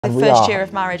The first year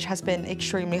of marriage has been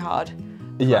extremely hard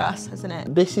for us, hasn't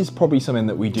it? This is probably something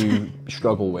that we do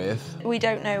struggle with. We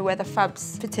don't know whether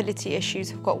Fab's fertility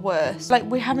issues have got worse. Like,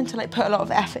 we're having to put a lot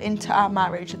of effort into our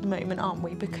marriage at the moment, aren't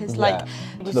we? Because to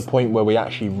the point where we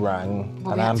actually rang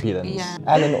an ambulance.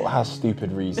 Ellen has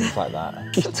stupid reasons like that.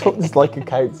 It's like a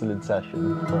counselling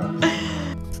session for us.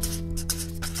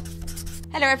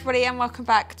 Hello everybody and welcome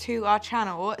back to our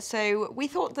channel. So we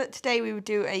thought that today we would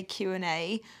do a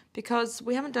Q&A because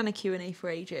we haven't done a Q&A for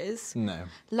ages. No.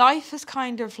 Life has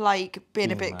kind of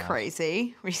been a bit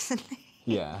crazy recently.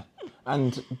 Yeah,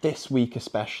 and this week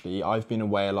especially, I've been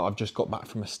away a lot. I've just got back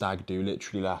from a stag do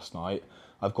literally last night.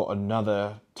 I've got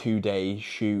another 2-day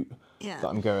shoot that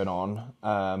I'm going on,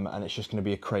 and it's just going to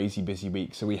be a crazy busy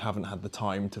week, so we haven't had the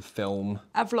time to film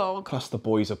a vlog. Plus the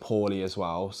boys are poorly as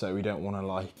well, so we don't want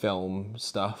to film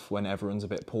stuff when everyone's a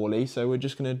bit poorly, so we're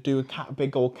just going to do a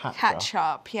big old catch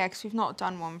up. Yeah, because we've not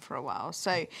done one for a while.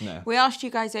 So we asked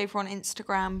you guys over on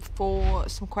Instagram for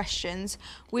some questions.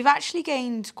 We've actually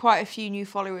gained quite a few new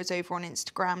followers over on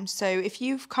Instagram, so if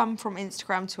you've come from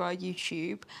Instagram to our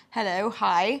YouTube, hello,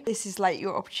 hi. This is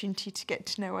your opportunity to get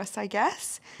to know us, I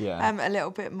guess. Yeah. A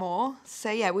little bit more. So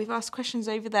yeah, we've asked questions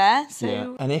over there. So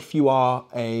yeah. And if you are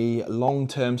a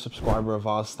long-term subscriber of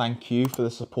ours, thank you for the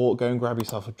support. Go and grab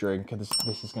yourself a drink.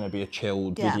 This is going to be a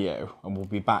chilled video, and we'll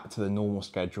be back to the normal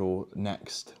schedule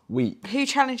next week. Who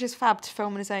challenges Fab to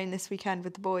film on his own this weekend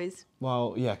with the boys?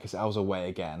 Well, yeah, because Elle's away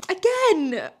again.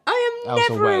 Again? I am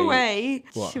never away.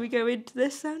 What? Should we go into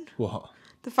this then? What?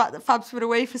 The fact that Fab's been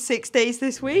away for 6 days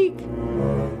this week.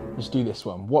 Let's do this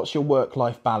one. What's your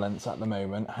work-life balance at the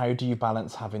moment? How do you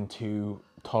balance having 2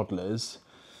 toddlers?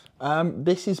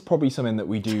 This is probably something that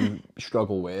we do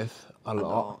struggle with a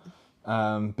lot.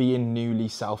 Being newly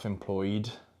self-employed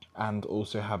and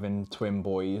also having twin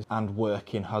boys and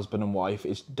working husband and wife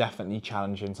is definitely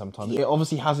challenging sometimes. It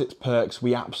obviously has its perks.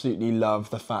 We absolutely love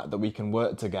the fact that we can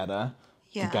work together.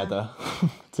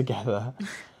 Together.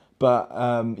 But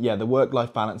yeah, the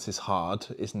work-life balance is hard,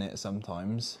 isn't it,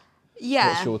 sometimes? Yeah.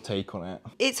 What's your take on it?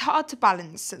 It's hard to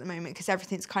balance at the moment because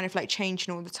everything's kind of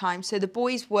changing all the time. So the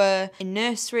boys were in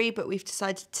nursery, but we've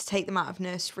decided to take them out of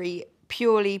nursery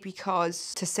purely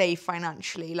because to save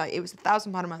financially. It was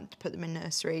 £1,000 a month to put them in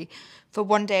nursery for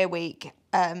 1 day a week.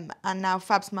 And now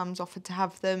Fab's mum's offered to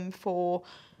have them for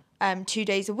 2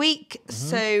 days a week.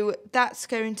 So that's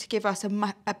going to give us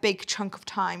a big chunk of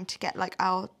time to get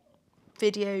our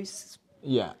videos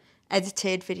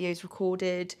edited, videos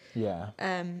recorded.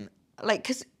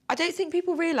 Because I don't think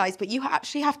people realise, but you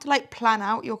actually have to plan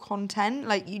out your content.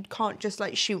 You can't just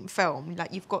shoot and film.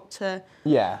 You've got to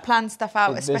plan stuff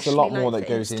out, especially there's a lot more that for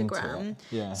goes Instagram. Into it.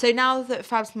 Yeah. So now that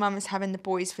Fab's mum is having the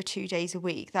boys for 2 days a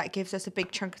week, that gives us a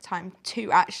big chunk of time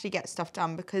to actually get stuff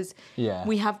done because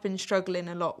we have been struggling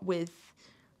a lot with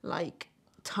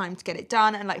time to get it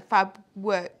done, and Fab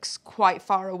works quite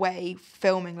far away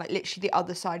filming, literally the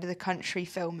other side of the country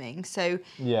filming, so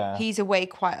he's away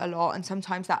quite a lot, and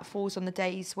sometimes that falls on the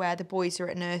days where the boys are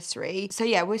at nursery. So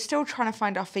yeah, we're still trying to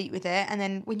find our feet with it, and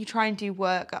then when you try and do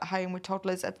work at home with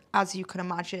toddlers, as you can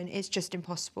imagine, it's just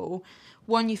impossible.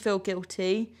 1, you feel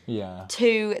guilty.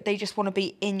 2, they just want to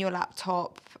be in your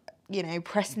laptop,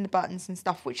 pressing the buttons and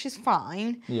stuff, which is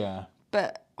fine.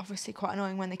 But obviously quite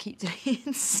annoying when they keep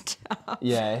deleting stuff.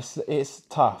 Yeah, it's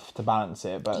tough to balance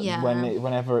it, but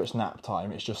whenever it's nap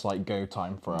time, it's just go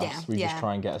time for us. We just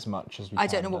try and get as much as we can. I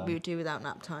don't know what we would do without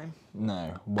nap time.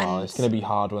 No, well, it's going to be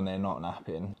hard when they're not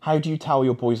napping. How do you tell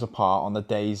your boys apart on the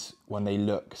days when they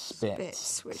look spitting the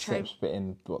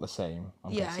same?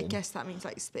 I'm guessing. I guess that means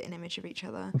spitting image of each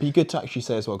other. It'd be good to actually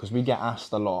say as well, because we get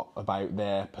asked a lot about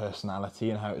their personality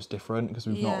and how it's different, because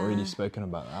we've not really spoken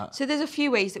about that. So there's a few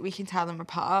ways that we can tell them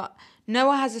apart.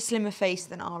 Noah has a slimmer face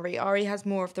than Ari. Ari has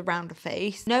more of the rounder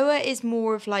face. Noah is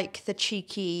more of the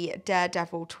cheeky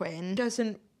daredevil twin.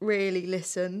 Doesn't really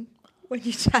listen when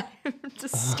you tell him to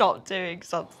stop doing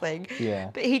something.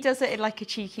 But he does it in a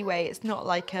cheeky way. It's not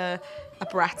a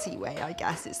bratty way, I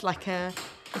guess. It's like a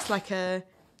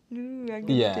I'm gonna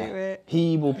do it.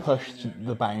 He will push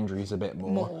the boundaries a bit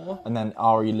more. And then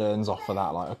Ari learns off of that,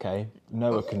 okay,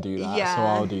 Noah can do that, so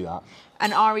I'll do that.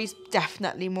 And Ari's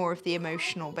definitely more of the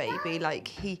emotional baby.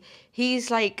 He's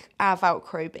our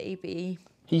Velcro baby.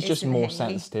 He's just more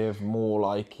sensitive,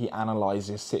 more he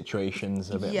analyses situations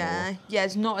a bit more. Yeah,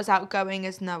 it's not as outgoing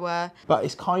as Noah. But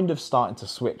it's kind of starting to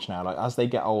switch now. As they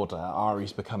get older,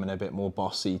 Ari's becoming a bit more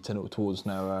bossy towards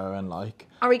Noah, and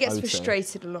Ari gets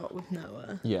frustrated a lot with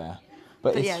Noah. Yeah.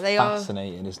 But it's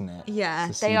fascinating, isn't it? Yeah,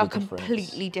 they are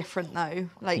completely different though.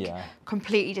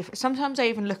 Completely different. Sometimes I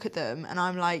even look at them and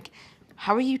I'm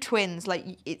how are you twins?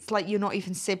 Like, it's like you're not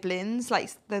even siblings.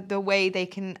 Like, the way they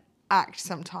can act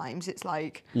sometimes, it's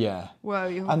like, yeah. whoa,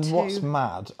 you're And two. what's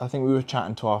mad, I think we were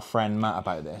chatting to our friend Matt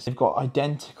about this. They've got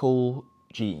identical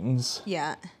genes.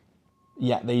 Yeah.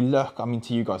 Yeah, they look, I mean,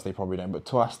 to you guys, they probably don't, but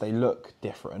to us, they look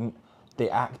different. They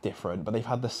act different, but they've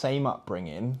had the same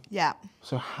upbringing. Yeah.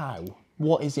 So how?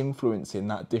 What is influencing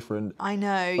that different? I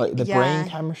know. Like the brain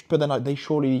chemistry, but then like they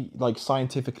surely, like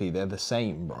scientifically, they're the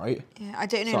same, right? Yeah, I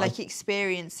don't know, So like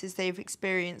experiences, they've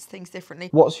experienced things differently.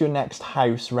 What's your next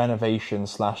house renovation /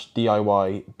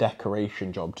 DIY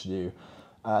decoration job to do?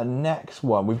 Next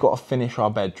one, we've got to finish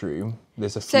our bedroom.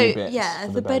 There's a few bits. Yeah,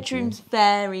 for the bedroom's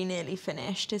very nearly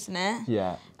finished, isn't it?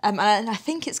 Yeah. And I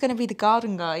think it's going to be the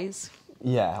garden, guys.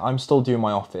 Yeah, I'm still doing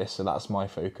my office, so that's my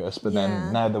focus. But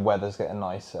then now the weather's getting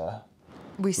nicer.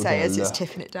 We say as it's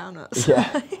tipping it down us.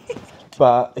 Yeah.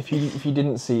 But if you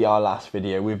didn't see our last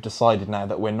video, we've decided now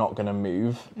that we're not going to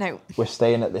move. No. We're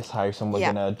staying at this house and we're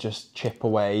going to just chip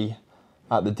away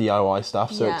at the DIY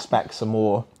stuff. So expect some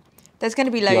more. There's going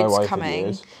to be loads DIY coming.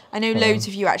 videos. I know loads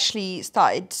of you actually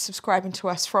started subscribing to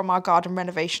us from our garden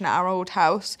renovation at our old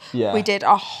house. Yeah. We did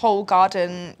our whole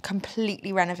garden,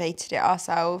 completely renovated it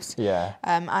ourselves. Yeah.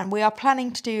 And we are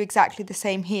planning to do exactly the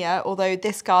same here, although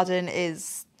this garden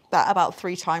is about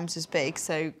 3 times as big,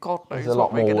 so God knows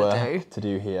what we're going to do. To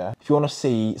do here. If you want to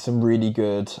see some really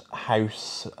good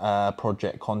house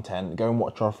project content, go and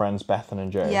watch our friends Bethan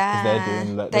and Joe.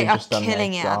 Yeah, they are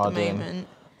killing it at the moment.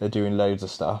 They're doing loads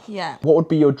of stuff. Yeah. What would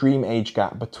be your dream age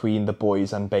gap between the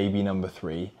boys and baby number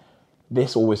 3?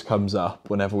 This always comes up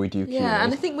whenever we do Q&A. Yeah,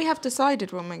 and I think we have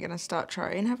decided when we're going to start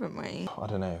trying, haven't we? I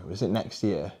don't know. Is it next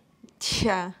year?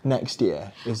 Yeah. Next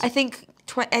year? I think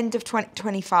end of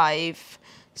 2025,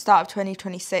 start of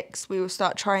 2026, we will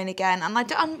start trying again.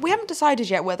 And we haven't decided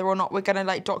yet whether or not we're going to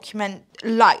like document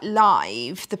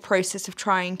live the process of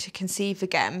trying to conceive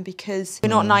again, because we're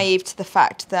not naive to the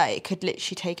fact that it could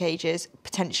literally take ages,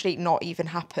 potentially not even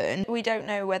happen. We don't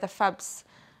know whether Fab's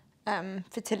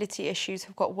fertility issues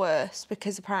have got worse,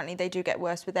 because apparently they do get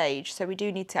worse with age. So we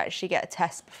do need to actually get a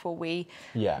test before we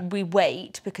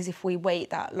wait, because if we wait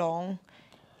that long,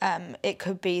 it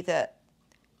could be that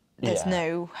there's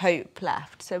no hope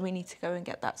left, so we need to go and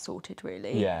get that sorted,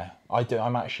 really. Yeah,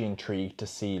 I'm actually intrigued to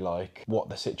see like what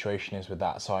the situation is with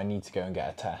that, so I need to go and get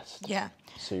a test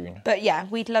soon. But yeah,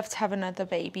 we'd love to have another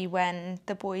baby when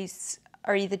the boys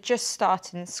are either just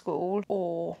starting school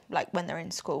or like when they're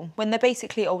in school, when they're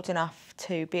basically old enough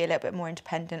to be a little bit more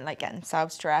independent, like getting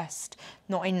themselves dressed,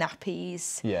 not in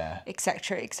nappies,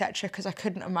 etc, etc, because I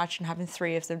couldn't imagine having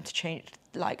 3 of them to change,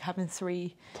 like having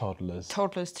 3 toddlers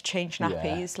to change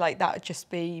nappies. Like that would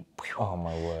just be oh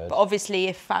my word. But obviously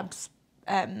if Fab's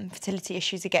fertility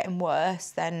issues are getting worse,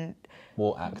 then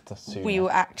we'll act sooner. We will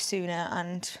act sooner,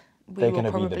 and we will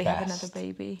probably have another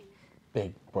baby.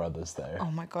 Big brothers though.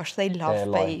 Oh my gosh, they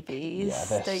love babies.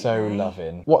 Yeah, they're so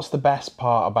loving. What's the best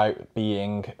part about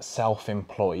being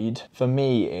self-employed? For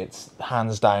me, it's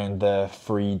hands down the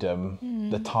freedom,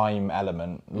 the time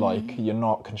element. Like you're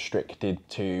not constricted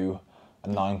to a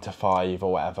 9 to 5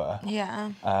 or whatever. Yeah.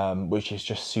 Which is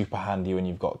just super handy when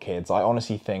you've got kids. I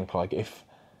honestly think like if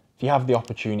you have the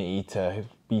opportunity to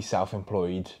be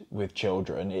self-employed with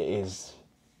children, it is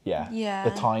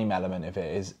the time element of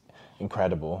it is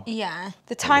incredible. Yeah.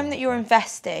 The time that you're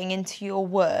investing into your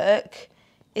work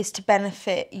is to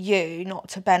benefit you, not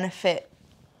to benefit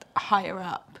higher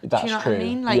up. That's Do you know true. What I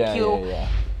mean?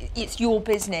 Like it's your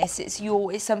business,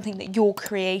 it's something that you're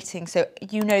creating. So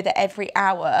you know that every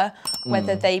hour,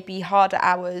 whether they be harder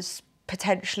hours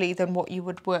potentially than what you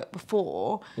would work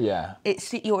before,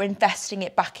 it's you're investing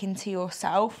it back into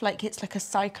yourself. Like it's like a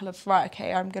cycle of, right,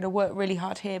 okay, I'm going to work really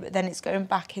hard here, but then it's going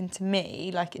back into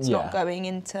me. Like it's not going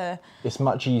into... It's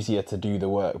much easier to do the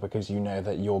work because you know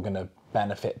that you're going to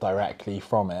benefit directly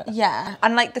from it. Yeah,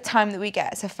 and like the time that we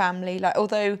get as a family, like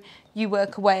although you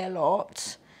work away a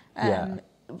lot,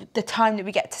 the time that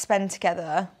we get to spend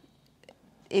together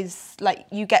is like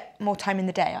you get more time in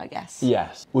the day, I guess.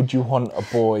 Yes. Would you want a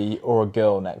boy or a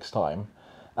girl next time?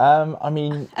 I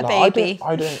mean, a baby.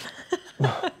 I don't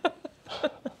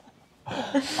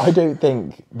I don't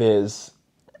think there's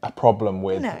a problem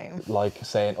with like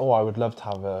saying, oh, I would love to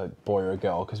have a boy or a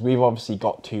girl, because we've obviously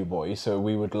got 2 boys, so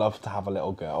we would love to have a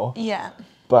little girl. Yeah.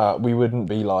 But we wouldn't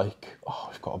be like, oh,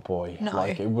 we've got a boy. No.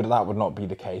 Like that would not be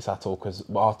the case at all, because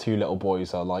our 2 little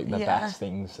boys are like the best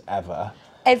things ever.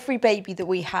 Every baby that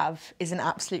we have is an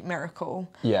absolute miracle.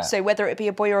 Yeah. So whether it be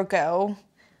a boy or a girl,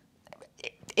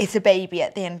 it's a baby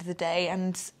at the end of the day.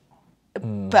 And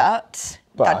but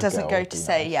But that doesn't go to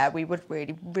say, nice. Yeah, we would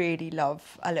really, really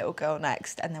love a little girl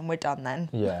next, and then we're done then.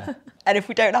 Yeah. And if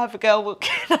we don't have a girl, we'll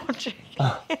get on.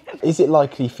 Is it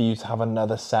likely for you to have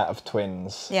another set of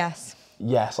twins? Yes.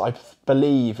 Yes, I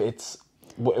believe it's...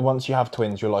 Once you have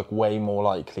twins, you're like way more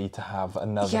likely to have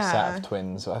another set of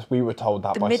twins. We were told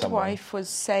that by someone. The midwife was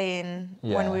saying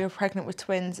when we were pregnant with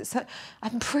twins,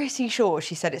 I'm pretty sure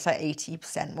she said it's like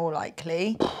 80% more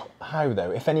likely. How though?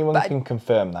 If anyone can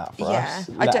confirm that for us,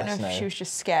 I don't know if she was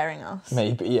just scaring us.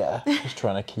 Maybe, yeah. Just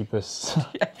trying to keep us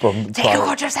from... Take a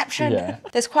contraception! Yeah.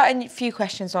 There's quite a few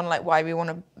questions on like why we want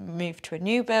to move to a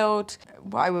new build,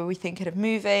 why were we thinking of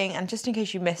moving, and just in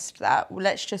case you missed that,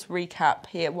 let's just recap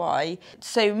here why.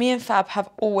 So me and Fab have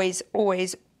always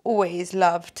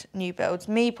loved new builds.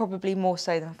 Me probably more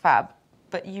so than Fab,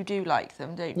 but you do like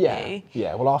them, don't you?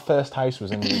 Yeah. Well, our first house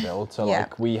was a new build, so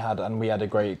like we had a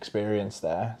great experience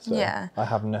there. So I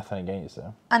have nothing against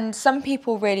them. And some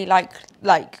people really like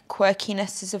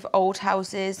quirkinesses of old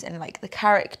houses and like the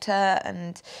character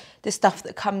and the stuff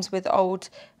that comes with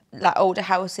older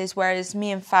houses, whereas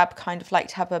me and Fab kind of like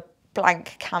to have a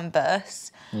blank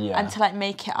canvas and to like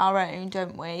make it our own,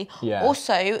 don't we? Yeah.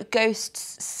 Also,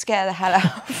 ghosts scare the hell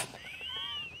out of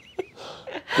me.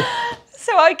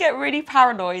 So I get really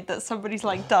paranoid that somebody's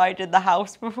like died in the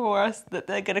house before us, that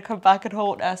they're going to come back and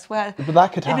haunt us. But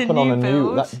that could happen on a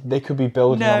new... They could be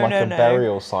building on like a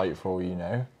burial site for all you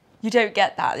know. You don't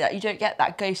get that. You don't get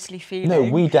that ghostly feeling. No,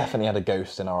 we definitely had a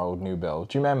ghost in our old new build.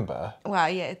 Do you remember? Well,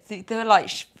 yeah, they were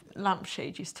like...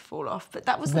 lampshade used to fall off, but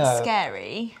that wasn't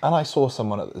scary. And I saw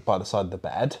someone by the side of the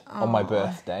bed on my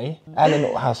birthday.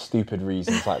 Ellen has stupid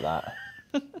reasons like that.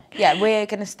 Yeah, we're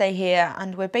going to stay here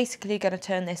and we're basically going to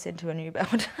turn this into a new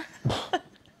build.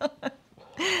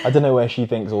 I don't know where she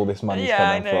thinks all this money's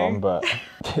coming from, but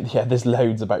yeah, there's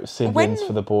loads about siblings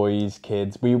for the boys,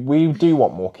 kids. We do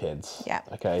want more kids. Yeah.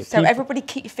 Okay. So everybody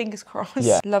keep your fingers crossed.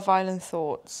 Yeah. Love Island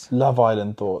thoughts. Love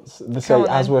Island thoughts. So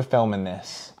as we're filming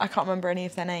this, I can't remember any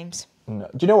of their names. No.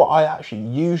 Do you know what?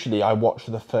 Usually I watch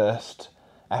the first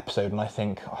episode and I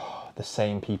think, oh, the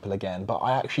same people again. But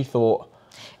I actually thought...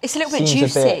 It's a little bit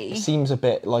juicy. Seems a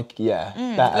bit like,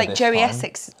 better like Joey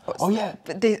Essex. Oh, yeah.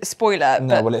 The spoiler.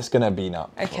 No, well, it's going to be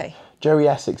not. Okay. Joey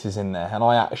Essex is in there, and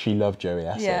I actually love Joey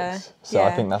Essex. Yeah. So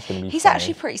I think that's going to be He's funny.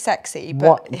 actually pretty sexy.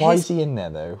 But why is he in there,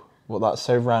 though? Well, that's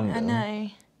so random. I know.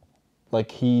 Like,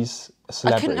 he's a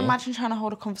celebrity. I couldn't imagine trying to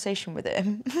hold a conversation with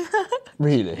him.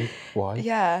 Really? Why?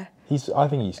 Yeah. I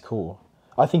think he's cool.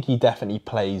 I think he definitely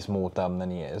plays more dumb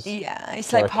than he is. Yeah,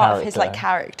 it's like part of his like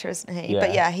character, isn't he? Yeah.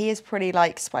 But yeah, he is pretty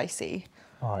like spicy.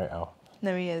 All right, Elle.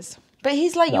 No, he is. But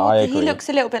he's like he looks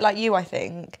a little bit like you, I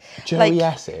think. Joey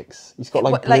Essex. He's got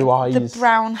like blue eyes. The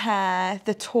brown hair,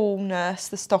 the tallness,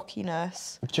 the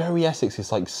stockiness. Joey Essex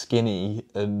is like skinny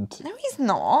and... No, he's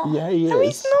not. Yeah, he is. No,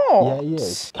 he's not. Yeah, he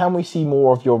is. Can we see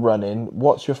more of your running?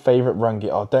 What's your favourite run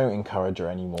gear? Oh, don't encourage her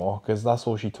anymore, because that's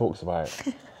all she talks about.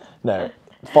 No.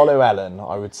 Follow Ellen,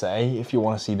 I would say, if you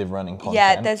want to see the running content.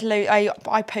 Yeah, there's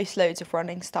I post loads of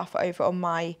running stuff over on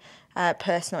my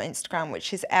personal Instagram,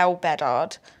 which is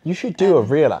Ellbeddard. You should do a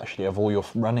reel, actually, of all your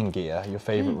running gear, your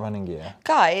favourite running gear.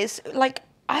 Guys, like,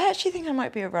 I actually think I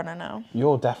might be a runner now.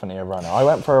 You're definitely a runner. I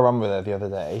went for a run with her the other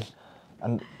day,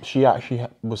 and she actually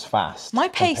was fast. My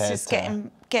pace is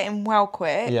getting well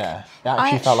quick. Yeah, it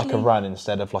actually felt like a run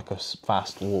instead of like a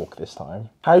fast walk this time.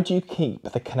 How do you keep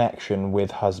the connection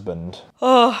with husband?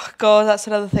 Oh God, that's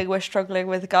another thing we're struggling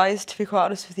with, guys, to be quite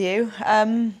honest with you. I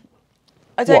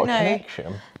don't know.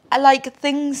 Connection? Like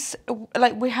things,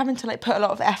 like we're having to like put a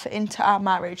lot of effort into our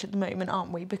marriage at the moment,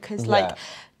 aren't we? Because like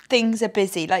things are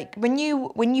busy. Like when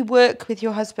you work with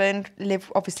your husband,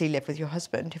 obviously live with your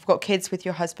husband, you've got kids with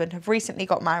your husband, have recently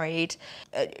got married,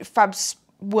 Fab's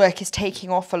work is taking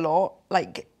off a lot.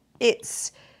 Like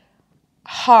it's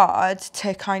hard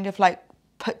to kind of like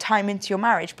put time into your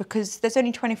marriage because there's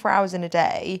only 24 hours in a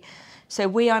day. So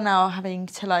we are now having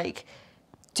to like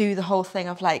do the whole thing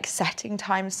of like setting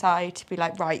time aside to be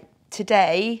like, right,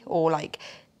 today or like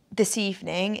this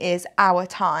evening is our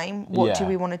time. What do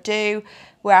we want to do?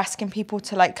 We're asking people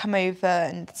to like come over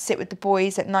and sit with the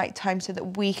boys at night time so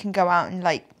that we can go out and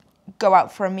like go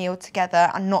out for a meal together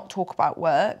and not talk about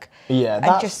work. Yeah,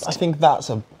 I think that's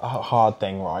a hard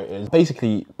thing, right? Is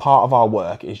basically part of our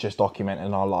work is just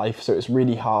documenting our life, so it's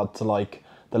really hard to like,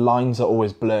 the lines are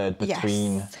always blurred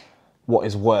between what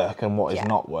is work and what is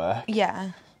not work.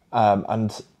 Yeah.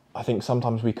 And I think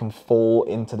sometimes we can fall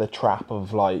into the trap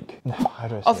of like, how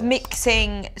do I say of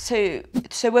mixing,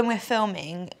 so when we're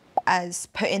filming, as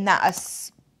putting that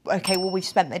as, okay, well, we've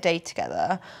spent the day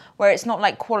together, where it's not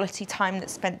like quality time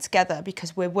that's spent together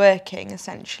because we're working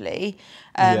essentially.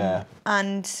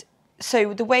 And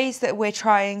so the ways that we're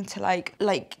trying to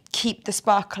like keep the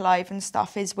spark alive and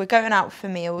stuff is we're going out for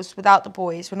meals without the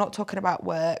boys. We're not talking about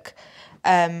work.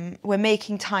 We're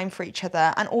making time for each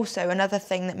other. And also another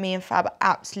thing that me and Fab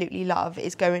absolutely love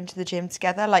is going to the gym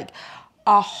together. Like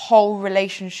our whole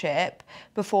relationship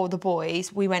before the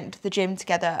boys, we went to the gym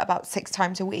together about 6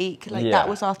 times a week. Like that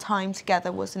was our time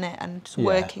together, wasn't it? And just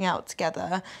working out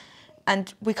together.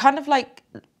 And we kind of like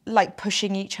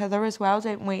pushing each other as well,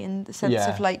 don't we? In the sense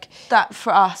of like that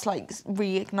for us, like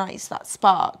reignites that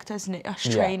spark, doesn't it? Us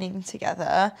training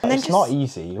together. And it's not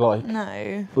easy. Like,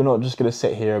 no, we're not just going to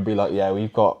sit here and be like, yeah,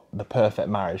 we've got the perfect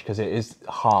marriage, because it is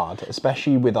hard,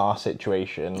 especially with our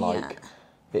situation. Like,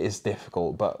 it is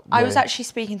difficult. But I was actually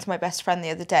speaking to my best friend the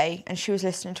other day, and she was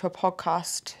listening to a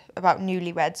podcast about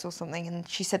newlyweds or something, and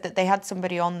she said that they had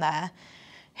somebody on there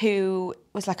who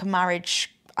was like a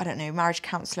marriage, I don't know, marriage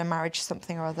counsellor, marriage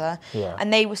something or other. Yeah.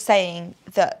 And they were saying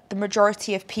that the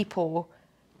majority of people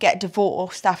get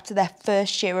divorced after their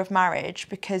first year of marriage,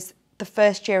 because the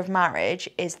first year of marriage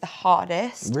is the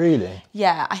hardest. Really?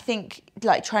 Yeah, I think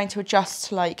like trying to adjust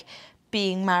to like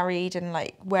being married and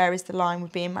like where is the line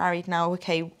with being married now,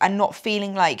 okay, and not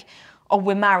feeling like, oh,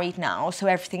 we're married now, so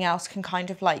everything else can kind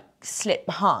of like slip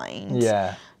behind.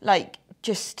 Yeah. Like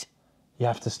just... You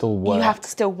have to still work. You have to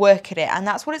still work at it. And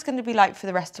that's what it's going to be like for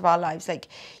the rest of our lives. Like,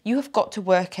 you have got to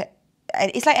work at...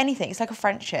 It's like anything. It's like a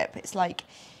friendship. It's like...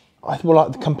 Well,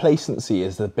 like, the complacency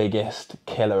is the biggest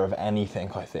killer of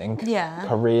anything, I think. Yeah.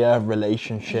 Career,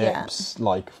 relationships,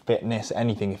 like fitness,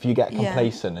 anything. If you get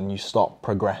complacent and you stop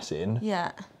progressing...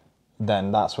 Yeah.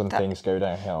 Then that's when things go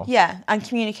downhill. Yeah, and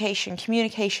communication.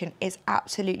 Communication is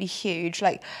absolutely huge.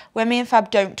 Like, when me and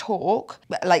Fab don't talk,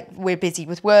 like, we're busy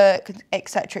with work,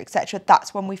 etc., etc.,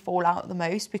 that's when we fall out the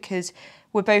most, because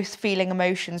we're both feeling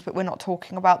emotions, but we're not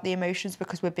talking about the emotions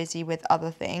because we're busy with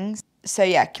other things. So,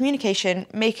 yeah, communication,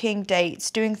 making dates,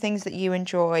 doing things that you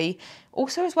enjoy.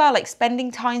 Also, as well, like,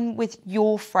 spending time with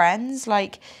your friends.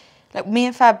 Like me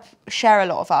and Fab share a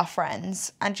lot of our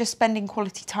friends, and just spending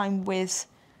quality time with...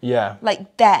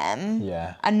 like them,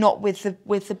 and not with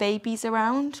the babies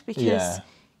around, because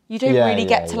you don't really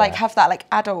get to like have that like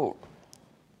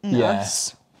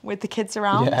adultness with the kids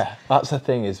around. Yeah, that's the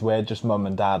thing, is we're just mum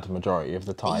and dad the majority of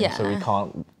the time, so we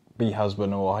can't be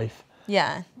husband or wife.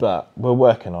 Yeah, but we're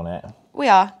working on it. We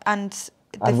are, and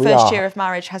the first year of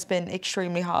marriage has been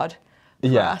extremely hard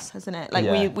for us, hasn't it?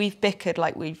 Like we've bickered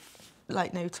like we've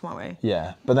like no tomorrow.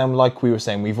 Yeah, but then like we were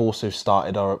saying, we've also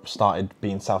started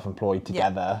being self-employed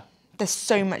together. There's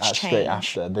so much change. Straight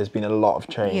after, there's been a lot of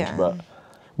change, but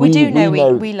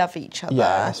we love each other.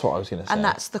 Yeah, that's what I was going to say. And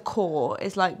that's the core,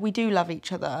 is like we do love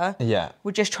each other. Yeah.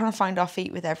 We're just trying to find our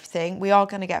feet with everything. We are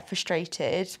going to get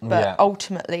frustrated, but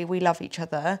ultimately we love each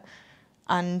other.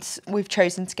 And we've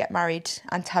chosen to get married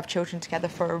and to have children together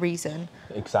for a reason.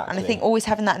 Exactly. And I think always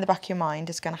having that in the back of your mind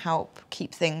is going to help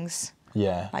keep things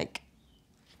like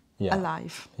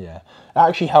alive. Yeah. It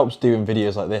actually helps doing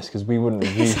videos like this, because we wouldn't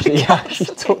have usually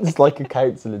actually talk. It's like a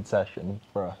counselling session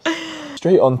for us.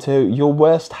 Straight on to your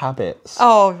worst habits.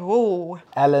 Oh.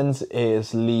 Ellen's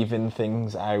is leaving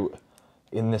things out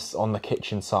on the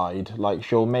kitchen side. Like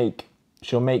she'll make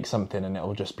something and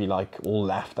it'll just be like all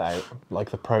left out,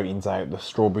 like the protein's out, the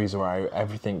strawberries are out,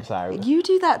 everything's out. You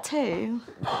do that too?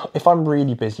 If I'm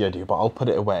really busy, I do, but I'll put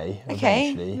it away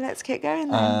eventually. Okay, let's get going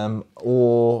then.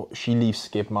 Or she leaves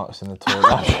skid marks in the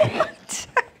toilet.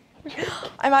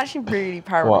 I'm actually really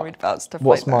paranoid about stuff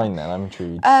What's like that. What's mine then? I'm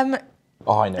intrigued.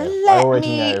 Oh, I know. I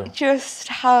already know. Let me just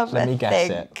have Let me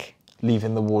guess it.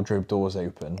 Leaving the wardrobe doors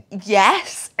open.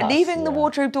 Yes, leaving the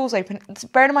wardrobe doors open.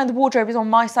 Bearing in mind the wardrobe is on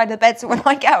my side of the bed, so when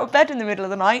I get out of bed in the middle of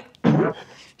the night,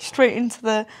 straight into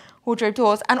the wardrobe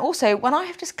doors. And also, when I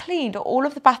have just cleaned all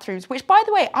of the bathrooms, which, by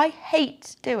the way, I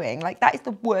hate doing, like, that is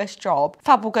the worst job.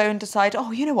 Fab will go and decide,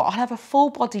 oh, you know what, I'll have a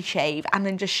full body shave and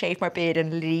then just shave my beard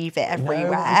and leave it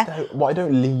everywhere. No, I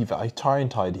don't leave it. I try and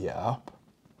tidy it up.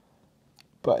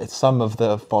 But it's some of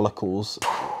the follicles.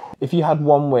 If you had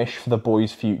one wish for the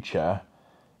boys' future,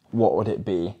 what would it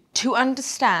be? To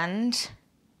understand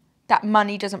that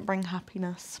money doesn't bring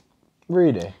happiness.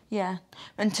 Really? Yeah.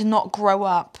 And to not grow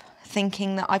up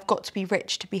thinking that I've got to be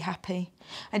rich to be happy.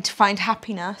 And to find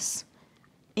happiness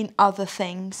in other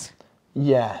things.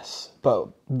 Yes. But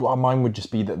mine would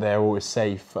just be that they're always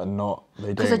safe and not...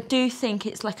 Because I do think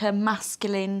it's like a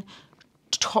masculine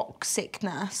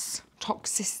toxicness.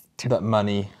 That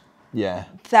money... Yeah.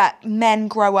 That men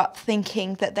grow up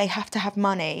thinking that they have to have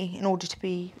money in order to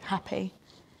be happy.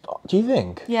 Do you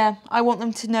think? Yeah, I want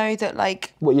them to know that,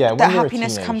 like, that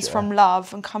happiness comes from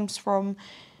love and comes from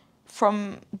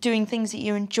doing things that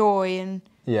you enjoy, and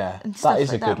Yeah, and stuff that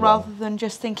is like a good that, rather one. than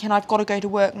just thinking I've got to go to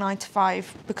work 9 to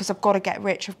 5 because I've got to get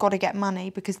rich, I've got to get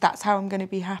money because that's how I'm going to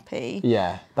be happy.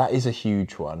 Yeah, that is a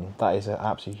huge one. That is an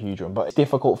absolutely huge one. But it's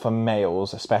difficult for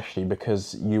males, especially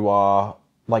because you are,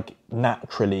 like,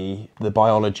 naturally, the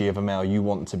biology of a male, you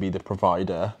want to be the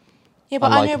provider. Yeah,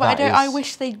 but I know, but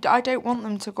I don't want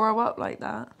them to grow up like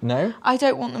that. No? I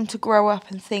don't want them to grow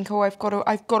up and think, oh, I've got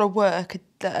to work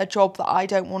a job that I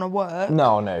don't want to work.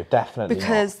 No, definitely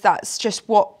because that's just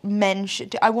what men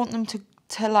should do. I want them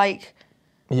to like...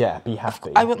 Yeah, be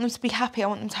happy. I want them to be happy. I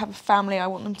want them to have a family. I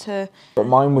want them to... But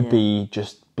mine would be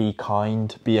just be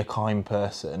kind, be a kind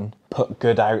person, put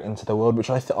good out into the world, which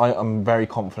I'm very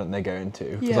confident they're going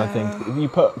to. Because I think if you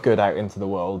put good out into the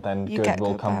world, then good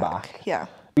will come back. Yeah.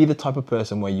 Be the type of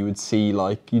person where you would see,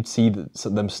 like,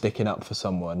 them sticking up for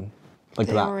someone. Like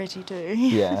they that. already do.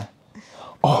 Yeah.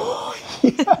 Oh,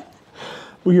 yeah.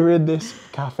 We were in this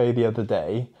cafe the other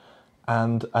day,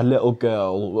 and a little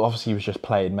girl, obviously was just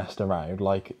playing, messing around,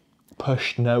 like,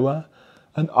 pushed Noah,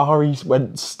 and Ari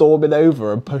went storming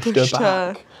over and pushed her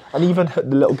back. And even the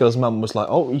little girl's mum was like,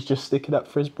 oh, he's just sticking up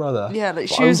for his brother. Yeah, like,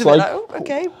 she was a bit like, oh,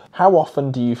 okay. How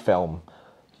often do you film?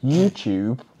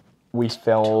 YouTube, we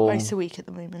film... Twice a week at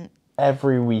the moment.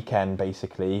 Every weekend,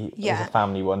 basically, as a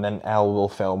family one. Then Elle will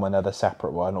film another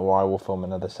separate one, or I will film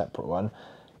another separate one.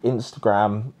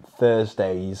 Instagram,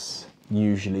 Thursdays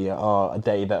usually are a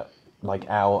day that, like,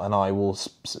 Elle and I will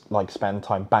spend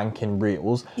time banking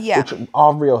reels. Yeah. Which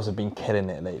our reels have been killing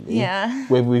it lately. Yeah.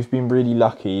 We've been really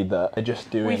lucky that they're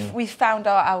just doing... We've found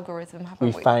our algorithm, haven't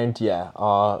we? We've found,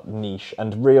 our niche.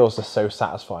 And reels are so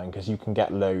satisfying because you can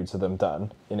get loads of them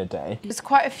done in a day. There's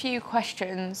quite a few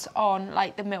questions on,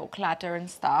 like, the milk ladder and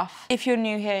stuff. If you're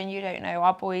new here and you don't know,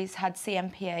 our boys had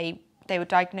CMPA. They were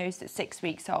diagnosed at 6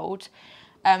 weeks old.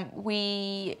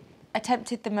 We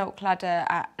attempted the milk ladder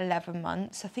at 11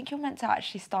 months. I think you're meant to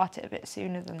actually start it a bit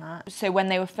sooner than that. So when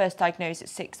they were first diagnosed at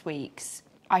 6 weeks,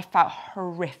 I felt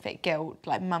horrific guilt,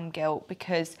 like mum guilt,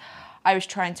 because I was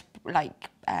trying to, like,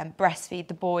 breastfeed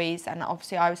the boys, and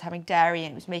obviously I was having dairy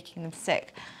and it was making them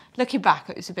sick. Looking back,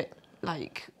 it was a bit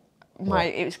like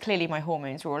it was clearly my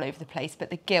hormones were all over the place, but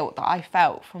the guilt that I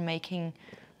felt from making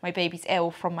my babies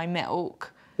ill from my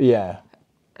milk. Yeah.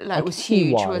 Like, it was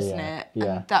huge, wasn't it?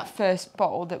 Yeah. And that first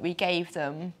bottle that we gave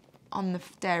them on the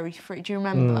dairy free, do you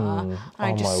remember? And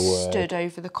I just stood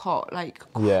over the cot, like,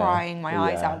 crying my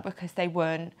eyes out because they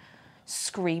weren't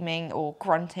screaming or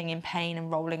grunting in pain and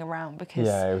rolling around because...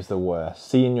 Yeah, it was the worst.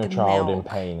 Seeing your child in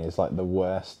pain is, like, the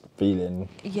worst feeling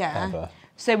ever.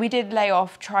 So we did lay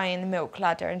off trying the milk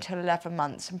ladder until 11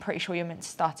 months. I'm pretty sure you're meant to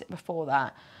start it before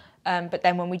that. But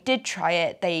then when we did try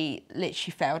it, they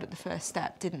literally failed at the first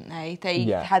step, didn't they? They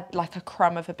had like a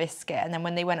crumb of a biscuit, and then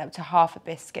when they went up to half a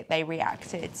biscuit, they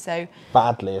reacted. So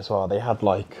badly as well. They had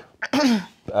like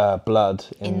blood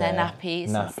in their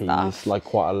nappies and stuff. Like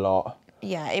quite a lot.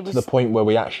 Yeah, it was to the point where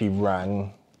we actually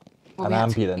rang an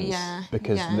ambulance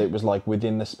because it was like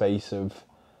within the space of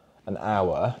an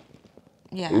hour.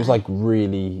 Yeah, it was like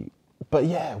really, but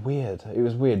yeah, weird. It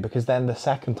was weird because then the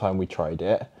second time we tried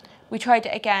it. We tried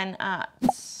it again at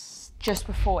just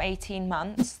before 18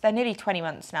 months. They're nearly 20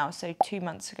 months now, so 2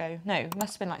 months ago. No, it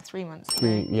must have been like 3 months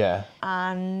ago. Yeah.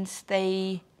 And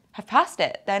they have passed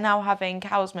it. They're now having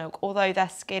cow's milk, although their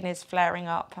skin is flaring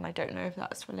up, and I don't know if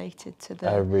that's related to the...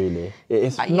 Oh, really?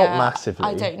 It's not massively.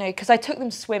 I don't know, because I took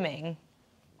them swimming,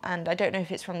 and I don't know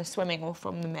if it's from the swimming or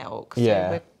from the milk.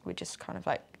 So we're just kind of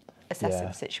like assessing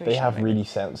the situation. They have really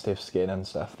sensitive skin and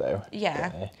stuff, though.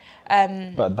 Yeah.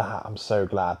 But that, I'm so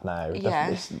glad now.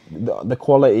 Yeah. The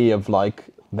quality of like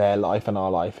their life and our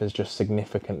life has just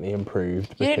significantly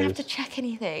improved. You don't have to check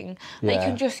anything. Like, you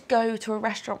can just go to a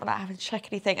restaurant without having to check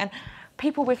anything. And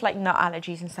people with like nut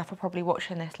allergies and stuff are probably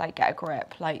watching this like, get a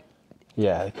grip. Like,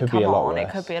 yeah, it could be a lot worse.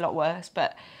 It could be a lot worse.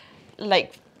 But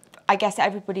like, I guess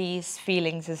everybody's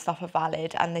feelings and stuff are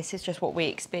valid, and this is just what we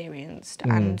experienced.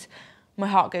 And my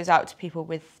heart goes out to people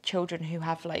with children who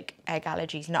have like egg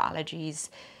allergies, nut allergies,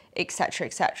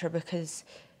 etc., because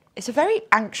it's a very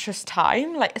anxious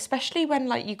time, like especially when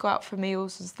like you go out for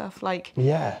meals and stuff, like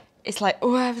it's like,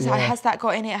 oh, has that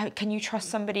got in it? Can you trust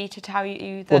somebody to tell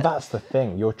you that? Well, that's the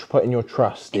thing, you're putting your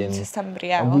trust into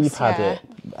somebody else. And we've had it.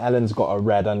 Ellen's got a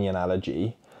red onion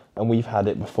allergy, and we've had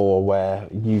it before where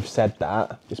you've said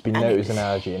that it's been noted as an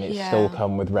allergy, and it's still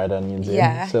come with red onions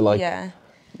in. So like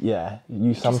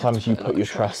you sometimes you put your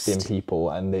trust in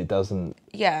people and it doesn't.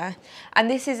 Yeah, and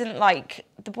this isn't like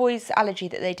the boys' allergy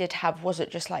that they did have wasn't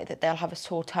just like that they'll have a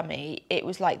sore tummy. It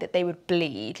was like that they would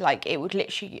bleed, like it would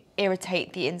literally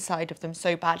irritate the inside of them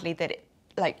so badly that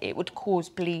like it would cause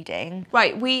bleeding.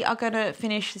 Right, we are gonna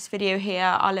finish this video here.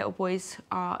 Our little boys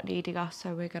are needing us,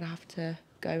 so we're gonna have to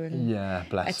go and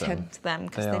attend to them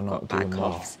because they've got bad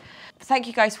coughs. Thank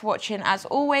you guys for watching. As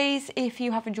always, if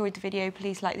you have enjoyed the video,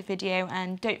 please like the video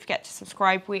and don't forget to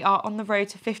subscribe. We are on the road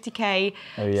to 50k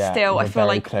still. I feel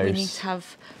like we need to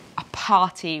have a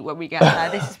party when we get there.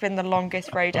 This has been the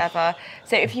longest road ever.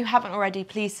 So if you haven't already,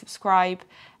 please subscribe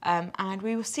and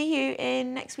we will see you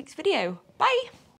in next week's video. Bye.